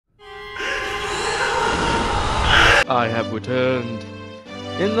I have returned.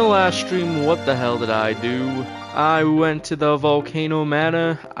 In the last stream, what the hell did I do? I went to the Volcano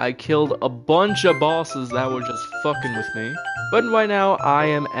Manor, I killed a bunch of bosses that were just fucking with me. But right now, I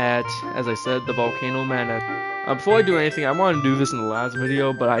am at, as I said, the Volcano Manor. Before I do anything, I wanted to do this in the last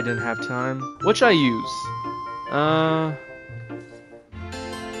video, but I didn't have time. What should I use?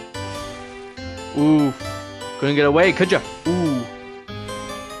 Ooh. Couldn't get away, could ya? Ooh.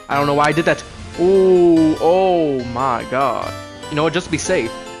 I don't know why I did that. Ooh. Oh my god. You know what, just be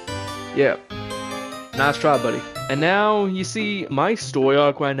safe. Yeah. Nice try, buddy. And now, you see, my story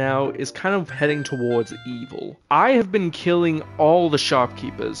arc right now is kind of heading towards evil. I have been killing all the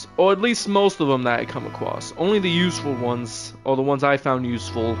shopkeepers, or at least most of them that I come across. Only the useful ones, or the ones I found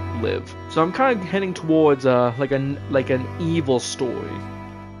useful, live. So I'm kind of heading towards like an evil story.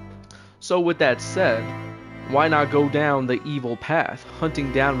 So with that said, why not go down the evil path,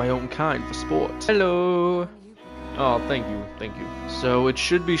 hunting down my own kind for sport? Hello! Oh, thank you, thank you. So it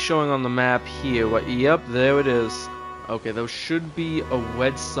should be showing on the map here. What? Yep, there it is. Okay, there should be a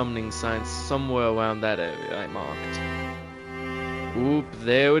wedge summoning sign somewhere around that area I marked. Oop,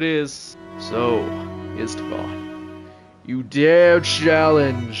 there it is. So, Istvar, you dare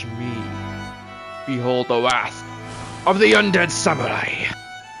challenge me? Behold the wrath of the undead samurai.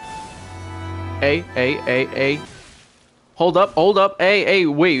 Hey. Hold up. Hey,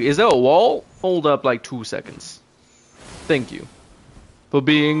 wait, is there a wall? Hold up like 2 seconds. Thank you for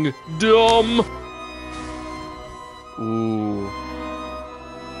being dumb. Ooh.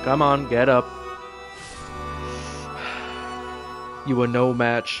 Come on, get up. You are no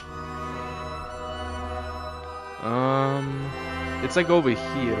match. It's like over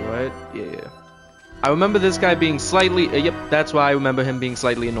here, right? Yeah. I remember this guy being slightly, yep, that's why I remember him being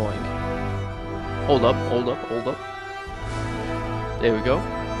slightly annoying. Hold up. There we go.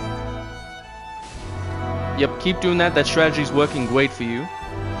 Yep, keep doing that. That strategy's working great for you.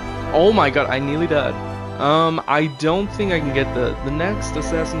 Oh my god, I nearly died. I don't think I can get the next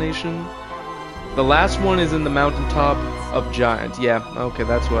assassination. The last one is in the mountaintop of Giant. Yeah, okay,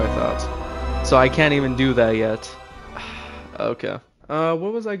 that's what I thought. So I can't even do that yet. Okay.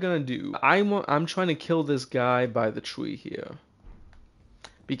 What was I gonna do? I'm trying to kill this guy by the tree here.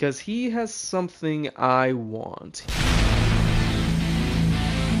 Because he has something I want.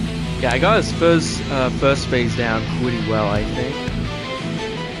 Yeah, I got his first phase down pretty well, I think.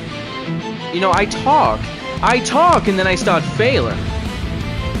 You know, I talk, and then I start failing.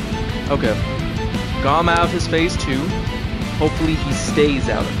 Okay. Got him out of his phase 2. Hopefully he stays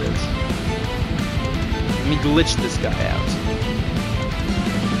out of it. Let me glitch this guy out.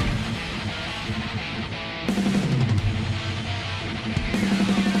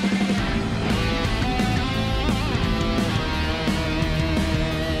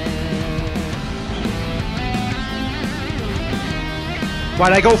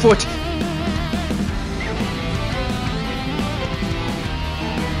 Why'd I go for it?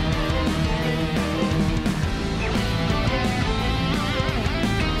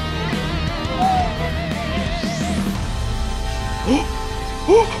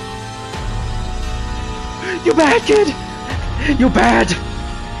 You bad, kid! You bad!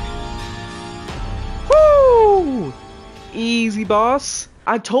 Woo! Easy, boss.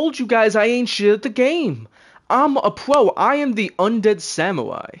 I told you guys I ain't shit at the game. I'm a pro. I am the undead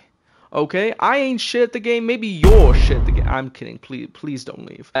samurai. Okay? I ain't shit at the game. Maybe you're shit at the game. I'm kidding. Please don't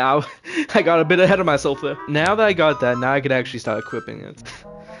leave. Ow. I got a bit ahead of myself there. Now that I got that, now I can actually start equipping it.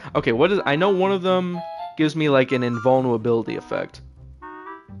 Okay, what is... I know one of them gives me like an invulnerability effect.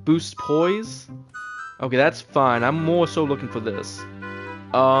 Boost poise? Okay, that's fine. I'm more so looking for this.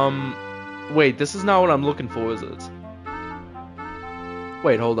 Wait, this is not what I'm looking for, is it?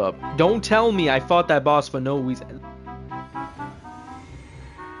 Wait, hold up. Don't tell me I fought that boss for no reason.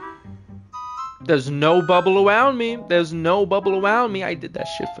 There's no bubble around me. There's no bubble around me. I did that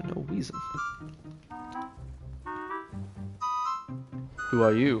shit for no reason. Who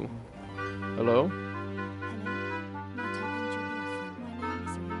are you? Hello?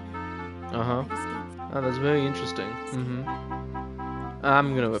 Uh-huh. Oh, that's very interesting.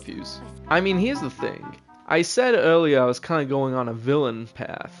 I'm gonna refuse. I mean, here's the thing. I said earlier I was kind of going on a villain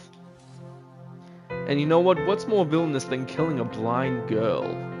path. And you know what? What's more villainous than killing a blind girl?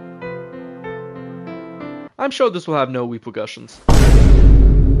 I'm sure this will have no repercussions.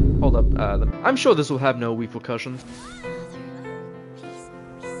 Hold up. I'm sure this will have no repercussions.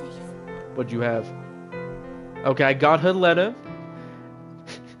 What'd you have? Okay, I got her letter.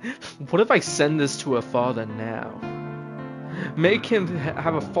 What if I send this to her father now? Make him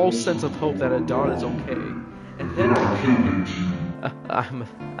have a false sense of hope that her daughter's okay. And then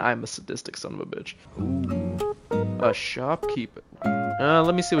I'm a sadistic son of a bitch. Ooh. A shopkeeper.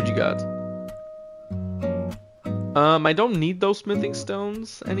 Let me see what you got. I don't need those smithing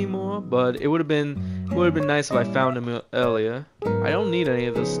stones anymore, but it would have been nice if I found them earlier. I don't need any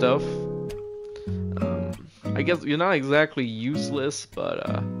of this stuff. I guess you're not exactly useless,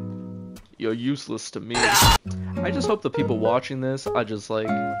 but you're useless to me. I just hope the people watching this are just like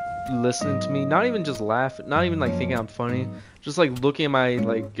listening to me, not even just laughing, not even like thinking I'm funny, just like looking at my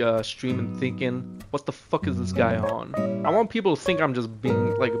like stream and thinking, what the fuck is this guy on? I want people to think I'm just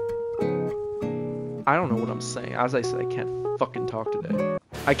being like, I don't know what I'm saying. As I said, I can't fucking talk today.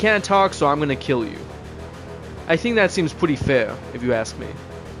 I can't talk, so I'm gonna kill you. I think that seems pretty fair, if you ask me.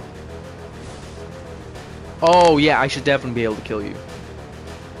 Oh yeah, I should definitely be able to kill you.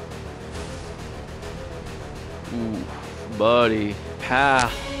 Ooh, buddy, pal.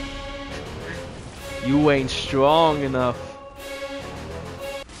 You ain't strong enough.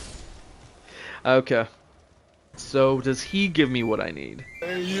 Okay. So does he give me what I need?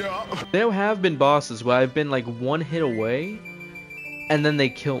 Yeah. There have been bosses where I've been like one hit away, and then they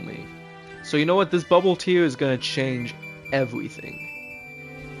kill me. So you know what? This bubble tier is gonna change everything.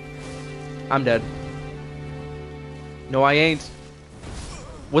 I'm dead. No, I ain't.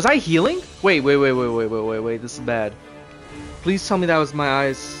 Was I healing? Wait. This is bad. Please tell me that was my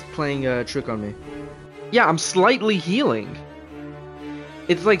eyes playing a trick on me. Yeah, I'm slightly healing.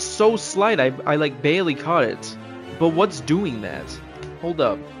 It's like so slight, I like barely caught it. But what's doing that? Hold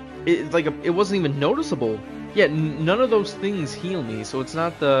up. It wasn't even noticeable. Yeah, none of those things heal me, so it's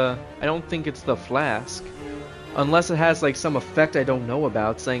not the... I don't think it's the flask. Unless it has like some effect I don't know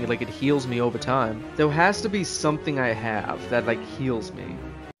about, saying like it heals me over time. There has to be something I have that like heals me.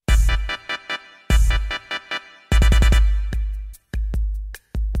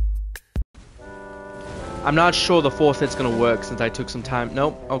 I'm not sure the fourth hit's gonna work since I took some time.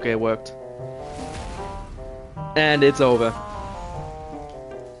 Nope. Okay, it worked. And it's over.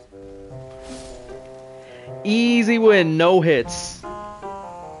 Easy win, no hits.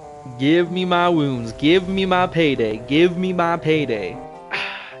 Give me my wounds. Give me my payday. Give me my payday.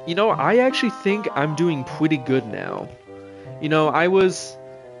 You know, I actually think I'm doing pretty good now. You know, I was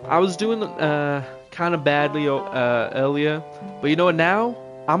doing kind of badly earlier, but you know what? Now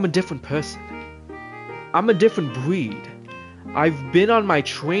I'm a different person. I'm a different breed. I've been on my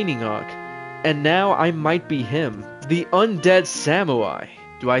training arc, and now I might be him, the undead samurai.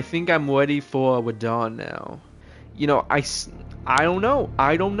 Do I think I'm ready for Wadon now? You know, I don't know.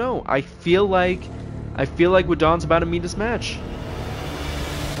 I don't know. I feel like Wadon's about to meet his match.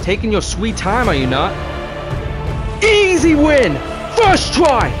 Taking your sweet time, are you not? Easy win! First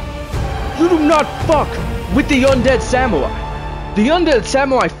try! You do not fuck with the undead samurai. The undead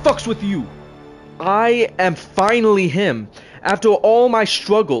samurai fucks with you. I am finally him. After all my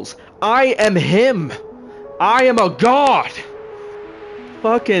struggles, I am him. I am a god.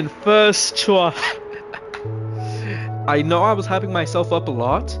 Fucking first try. I know I was hyping myself up a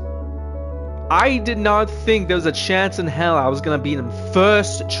lot. I did not think there was a chance in hell I was gonna beat him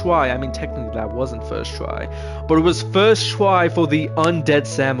first try. I mean, technically that wasn't first try, but it was first try for the undead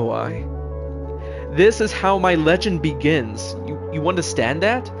samurai. This is how my legend begins. You understand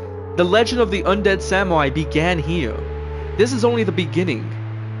that? The legend of the undead samurai began here. This is only the beginning.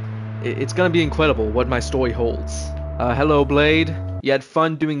 It's gonna be incredible what my story holds. Hello, Blade. You had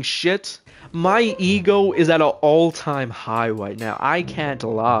fun doing shit? My ego is at an all-time high right now. I can't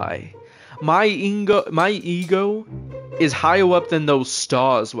lie. My ego is higher up than those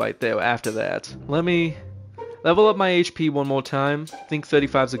stars right there after that. Let me level up my HP one more time. I think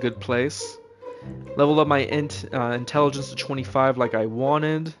 35 is a good place. Level up my intelligence to 25 like I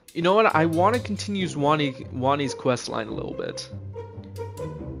wanted. You know what? I want to continue Wani's questline a little bit.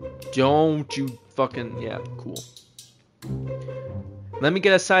 Don't you fucking... Yeah, cool. Let me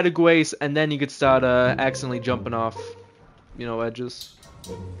get a side of grace, and then you could start accidentally jumping off, you know, edges.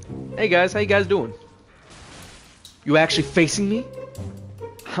 Hey guys, how you guys doing? You actually facing me?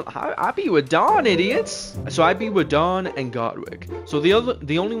 I beat Wadon, idiots. So I beat Wadon and Godric. So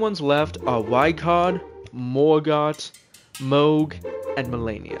the only ones left are Rykard, Morgott, Moog, and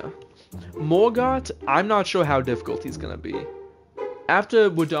Melania. Morgott, I'm not sure how difficult he's gonna be. After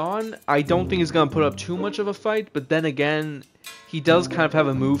Wadon, I don't think he's gonna put up too much of a fight, but then again, he does kind of have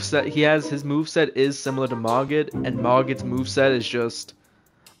a moveset. His moveset is similar to Margit, and Margit's moveset is just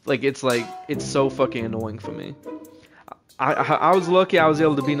it's so fucking annoying for me. I was lucky I was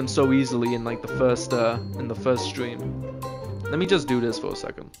able to beat him so easily in like the first stream. Let me just do this for a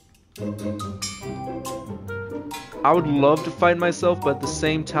second. I would love to fight myself, but at the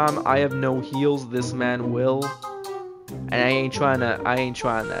same time I have no heals. This man will, and I ain't trying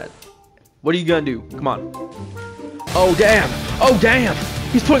that. What are you gonna do? Come on. Oh damn! Oh damn!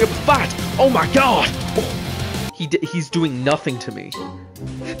 He's putting up a fight! Oh my god! Oh. He's doing nothing to me.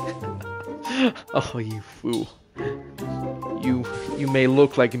 Oh, you fool. You may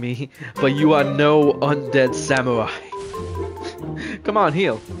look like me, but you are no undead samurai. Come on,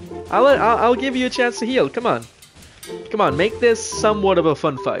 heal. I'll give you a chance to heal. Come on. Come on, make this somewhat of a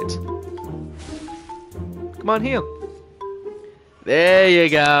fun fight. Come on, heal. There you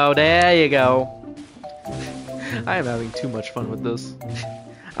go. There you go. I am having too much fun with this.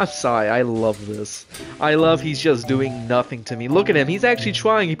 I'm sorry, I love this. I love he's just doing nothing to me. Look at him, he's actually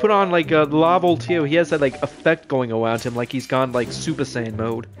trying. He put on like a lava too. He has that like effect going around him, like he's gone like Super Saiyan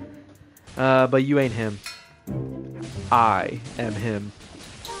mode. But you ain't him. I am him.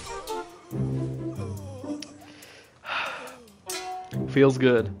 Feels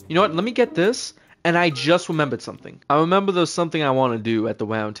good. You know what, let me get this. And I just remembered something. I remember there's something I want to do at the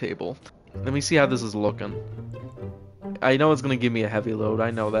round table. Let me see how this is looking. I know it's gonna give me a heavy load.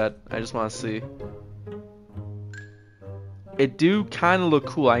 I know that. I just want to see. It do kind of look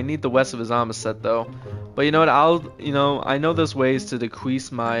cool. I need the rest of his armor set though. But you know what? I know there's ways to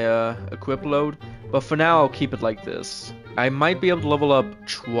decrease my equip load. But for now, I'll keep it like this. I might be able to level up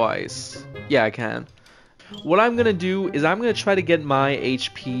twice. Yeah, I can. What I'm gonna do is I'm gonna try to get my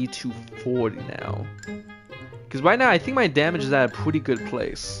HP to 40 now. Because right now, I think my damage is at a pretty good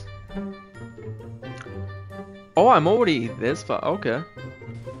place. Oh, I'm already this far. Okay.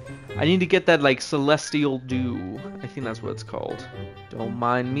 I need to get that like celestial dew. I think that's what it's called. Don't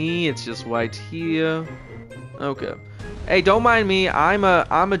mind me. It's just right here. Okay. Hey, don't mind me.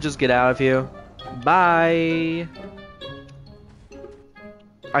 I'ma just get out of here. Bye.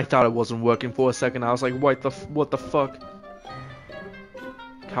 I thought it wasn't working for a second. I was like, what the fuck?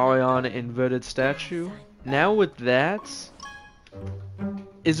 Carry on inverted statue. Now with that.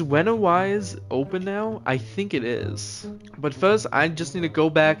 Is Wise open now? I think it is. But first, I just need to go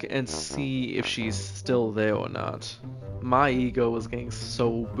back and see if she's still there or not. My ego was getting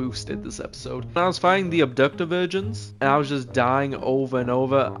so boosted this episode. When I was fighting the abductor virgins, and I was just dying over and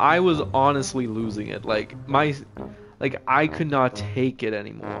over, I was honestly losing it. Like, I could not take it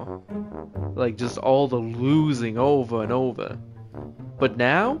anymore. Like, just all the losing over and over. But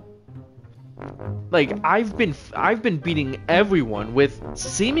now? Like, I've been beating everyone with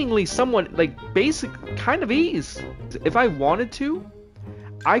seemingly somewhat, like, basic kind of ease. If I wanted to,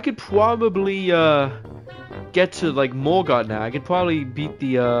 I could probably, get to, like, Morgoth now. I could probably beat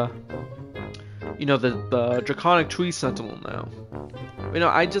the, the Draconic Tree Sentinel now. You know,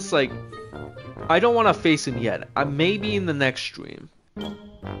 I just, like, I don't want to face him yet. Maybe in the next stream.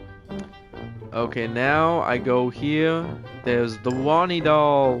 Okay, now I go here. There's the Wani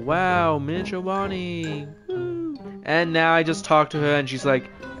doll. Wow, miniature Wani. Woo. And now I just talk to her and she's like,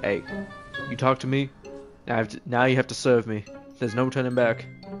 hey, you talk to me? Now you have to serve me. There's no turning back.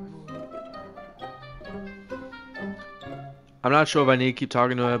 I'm not sure if I need to keep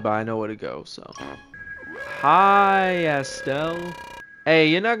talking to her, but I know where to go, so. Hi, Estelle. Hey,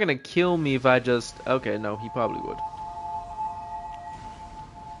 you're not gonna kill me if I just... Okay, no, he probably would.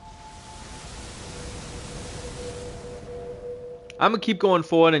 I'm gonna keep going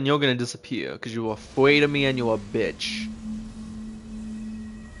forward and you're gonna disappear because you're afraid of me and you're a bitch.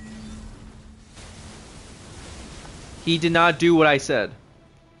 He did not do what I said.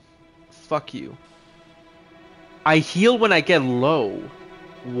 Fuck you. I heal when I get low.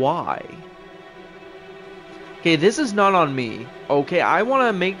 Why? Okay, this is not on me. Okay, I want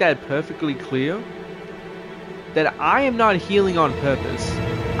to make that perfectly clear. That I am not healing on purpose.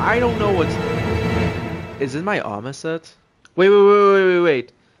 I don't know what's... Is it my armor set?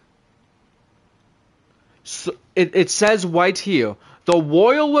 Wait. So, it says right here. The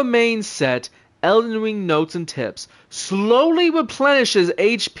Royal Remains set, Elden Ring notes and tips. Slowly replenishes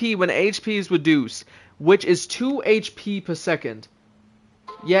HP when HP is reduced. Which is 2 HP per second.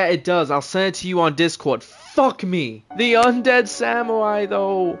 Yeah, it does. I'll send it to you on Discord. Fuck me. The Undead Samurai,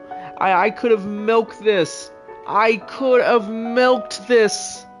 though. I could have milked this. I could have milked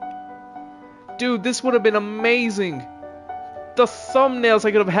this. Dude, this would have been amazing. The thumbnails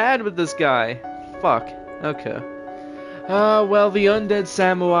I could have had with this guy. Fuck. Okay. Well, the Undead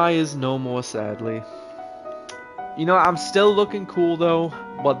Samurai is no more, sadly. You know, I'm still looking cool, though.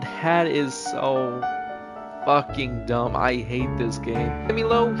 But that is so... fucking dumb. I hate this game. Hit me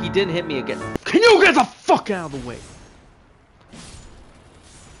low, he didn't hit me again. Can you get the fuck out of the way?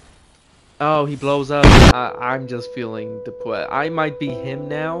 Oh, he blows up. I'm just feeling depressed. I might be him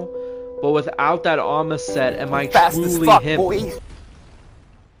now, but without that armor set, am I truly him? Boy.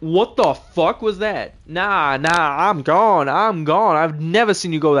 What the fuck was that? Nah, I'm gone. I've never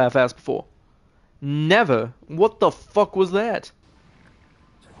seen you go that fast before. Never. What the fuck was that?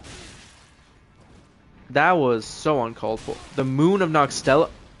 That was so uncalled for. The moon of Noxtella.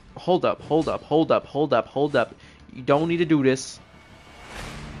 Hold up, hold up, hold up, hold up, hold up. You don't need to do this.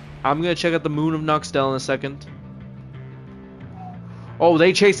 I'm gonna check out the moon of Noxtella in a second. Oh,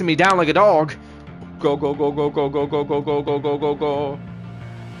 they chasing me down like a dog. Go, go, go, go, go, go, go, go, go, go, go, go, go.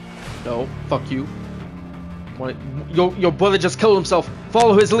 No, fuck you. What? Your brother just killed himself.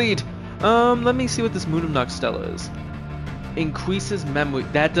 Follow his lead. Let me see what this moon of Noxtella is. Increases memory.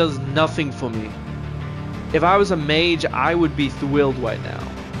 That does nothing for me. If I was a mage, I would be thrilled right now.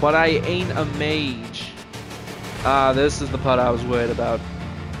 But I ain't a mage. Ah, this is the part I was worried about.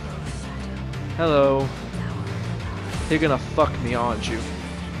 Hello. You're gonna fuck me, aren't you?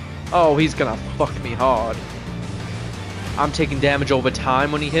 Oh, he's gonna fuck me hard. I'm taking damage over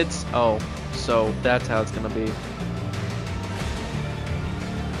time when he hits? Oh, so that's how it's gonna be.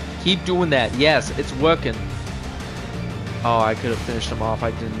 Keep doing that. Yes, it's working. Oh, I could have finished him off.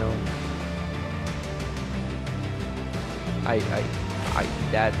 I didn't know.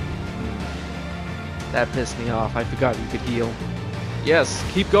 That pissed me off. I forgot you could heal. Yes,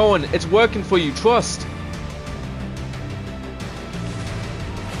 keep going. It's working for you. Trust.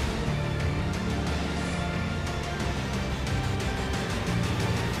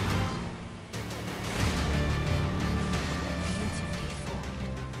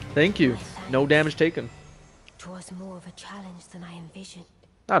 Thank you. No damage taken. It was more of a challenge than I envisioned.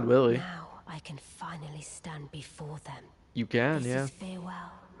 Not really. Now I can finally stand before them. You can, This yeah. is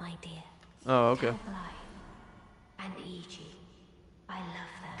farewell, my dear. Oh, okay. And E.G. I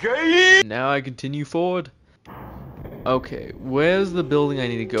love them. Now I continue forward. Okay, where's the building I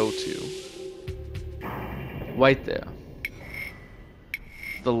need to go to? Right there.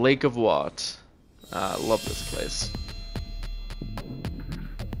 The Lake of Wat. I love this place.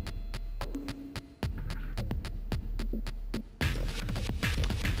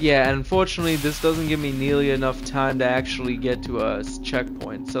 Yeah, and unfortunately this doesn't give me nearly enough time to actually get to a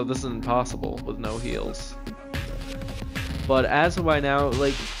checkpoint, so this is impossible with no heals. But as of right now,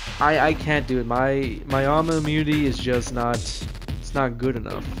 like, I can't do it. My armor immunity is just not, it's not good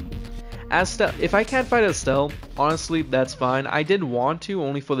enough. If I can't fight Estelle, honestly, that's fine. I did want to,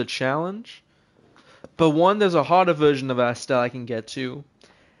 only for the challenge. But one, there's a harder version of Estelle I can get to.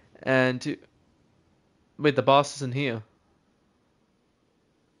 And two, wait, the boss isn't here.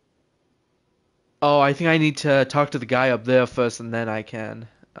 Oh, I think I need to talk to the guy up there first and then I can.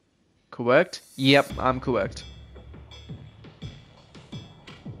 Correct? Yep, I'm correct.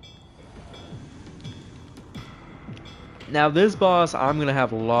 Now this boss I'm gonna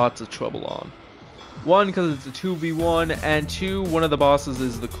have lots of trouble on. One, because it's a 2v1, and two, one of the bosses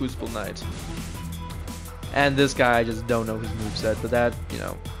is the Crucible Knight. And this guy, I just don't know his moveset, but that, you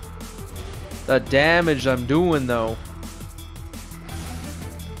know. The damage I'm doing though.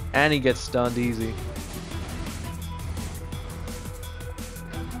 And he gets stunned easy.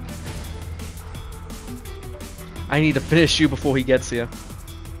 I need to finish you before he gets here.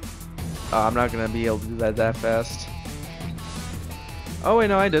 I'm not gonna be able to do that fast. Oh wait,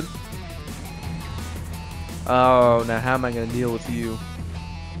 no, I did. Oh, now how am I gonna deal with you?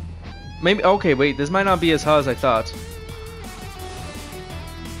 Maybe, okay, wait, this might not be as hard as I thought.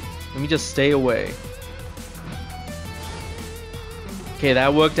 Let me just stay away. Okay,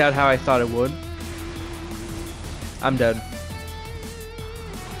 that worked out how I thought it would. I'm dead.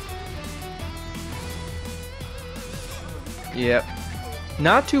 Yep.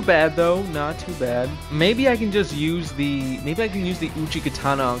 Not too bad though, not too bad. Maybe I can just use the Uchi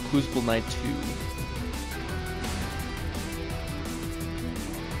Katana on Crucible Knight too.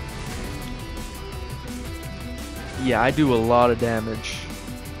 Yeah, I do a lot of damage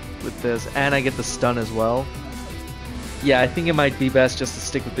with this, and I get the stun as well. Yeah, I think it might be best just to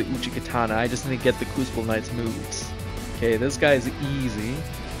stick with the Uchi Katana. I just need to get the Crucible Knight's moves. Okay, this guy's easy,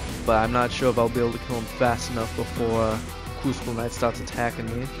 but I'm not sure if I'll be able to kill him fast enough before Crucible Knight starts attacking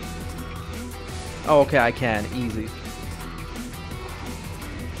me. Oh, okay, I can. Easy.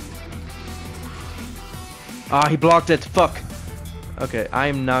 Ah, he blocked it. Fuck. Okay, I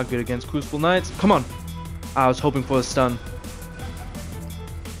am not good against Crucible Knights. Come on. I was hoping for a stun.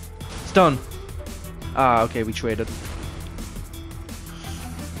 Stun. Ah, okay, we traded.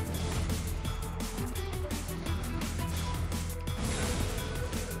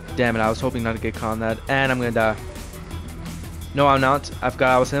 Damn it, I was hoping not to get caught on that. And I'm gonna die. No, I'm not. I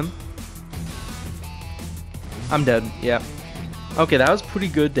forgot I was him. I'm dead. Yeah. Okay, that was pretty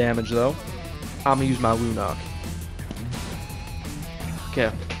good damage, though. I'm gonna use my Woo Knock.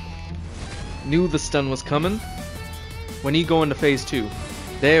 Okay. Knew the stun was coming. When you go into phase 2.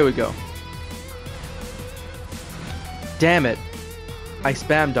 There we go. Damn it. I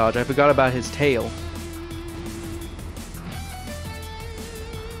spam dodge. I forgot about his tail.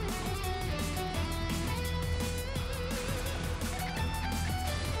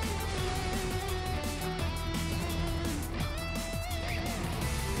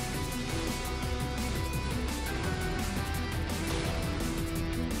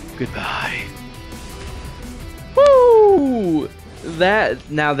 Goodbye. Woo!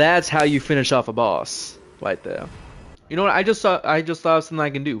 Now that's how you finish off a boss, right there. You know what? I just thought of something I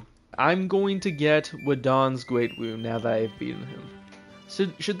can do. I'm going to get Wadon's Great Wound now that I've beaten him. So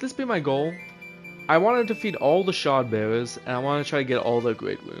should this be my goal? I want to defeat all the Shard Bearers, and I want to try to get all their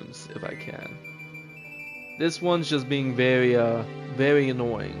Great Wounds if I can. This one's just being very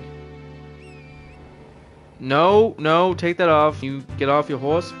annoying. No, take that off. You get off your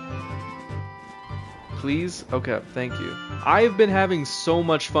horse. Please? Okay, thank you. I've been having so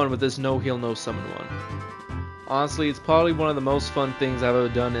much fun with this no heal, no summon one. Honestly, it's probably one of the most fun things I've ever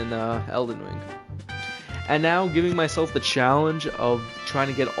done in Elden Ring. And now giving myself the challenge of trying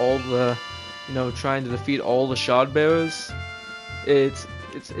to get all the, trying to defeat all the Shard Bearers, it's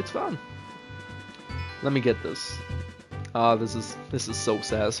fun. Let me get this. This is so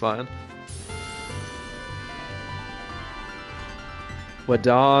satisfying.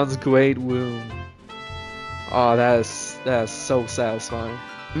 Wadon's Great Wound. Oh, that is so satisfying.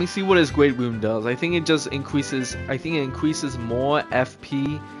 Let me see what his Great Wound does. I think it just increases. I think it increases more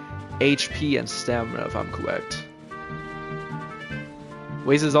FP, HP, and stamina, if I'm correct.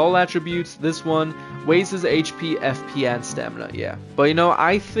 Wastes all attributes. This one wastes HP, FP, and stamina. Yeah, but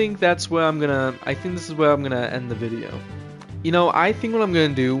I think that's where I'm gonna. I think this is where I'm gonna end the video. I think what I'm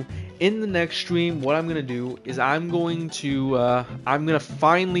gonna do in the next stream, what I'm gonna do is I'm gonna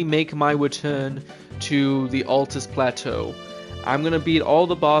finally make my return to the Altus Plateau. I'm gonna beat all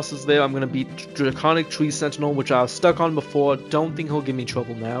the bosses there. I'm gonna beat Draconic Tree Sentinel, which I was stuck on before. Don't think he'll give me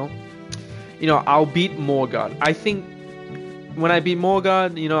trouble now. I'll beat Morgard. I think when I beat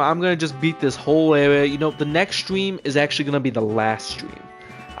Morgard, I'm gonna just beat this whole area. The next stream is actually gonna be the last stream.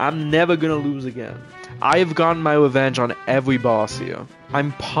 I'm never gonna lose again. I have gotten my revenge on every boss here.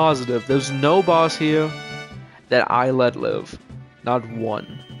 I'm positive there's no boss here that I let live. Not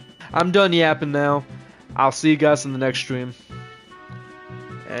one. I'm done yapping now. I'll see you guys in the next stream.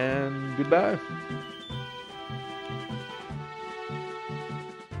 And goodbye.